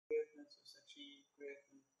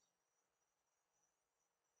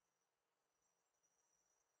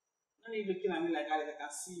When you're looking at me like that, I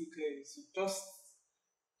can see you clearly. So just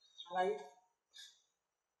like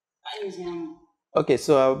that is one. Okay,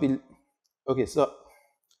 so I'll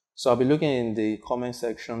be looking in the comment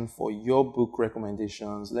section for your book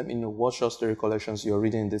recommendations. Let me know what short story collections you're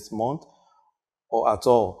reading this month or at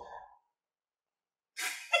all.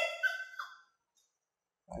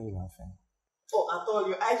 Why are you laughing? Oh, at all.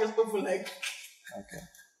 Your eye just open like. Okay.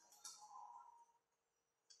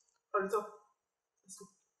 Let's go.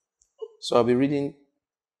 So I'll be reading.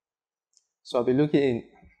 So I'll be looking in.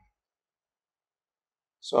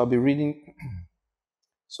 So I'll be reading.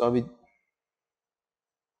 So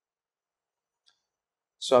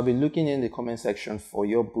I'll be looking in the comment section for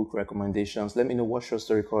your book recommendations. Let me know what short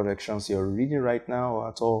story collections you're reading right now or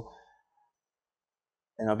at all.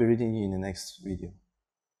 And I'll be reading you in the next video.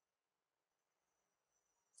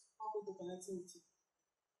 How about the connectivity?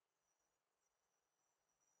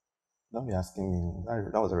 Don't be asking me.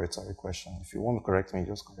 That was a rhetoric question. If you want to correct me,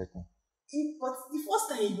 just correct me. But the first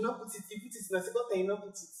time you did not put it, you put it. The second time you not put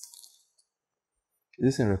it. Is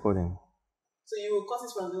this in recording? So you will cut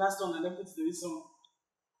it from the last one and then put it to this one.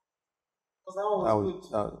 Because that one was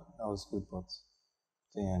good. That was good, but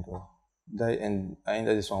the end well. And I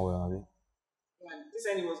ended this one well, Abi. Yeah, this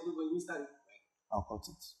ending was good, but you missed it. I'll cut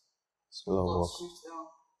it. It's a lot of work. Shift down.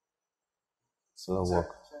 It's a lot of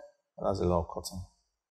work. That's a lot of cutting.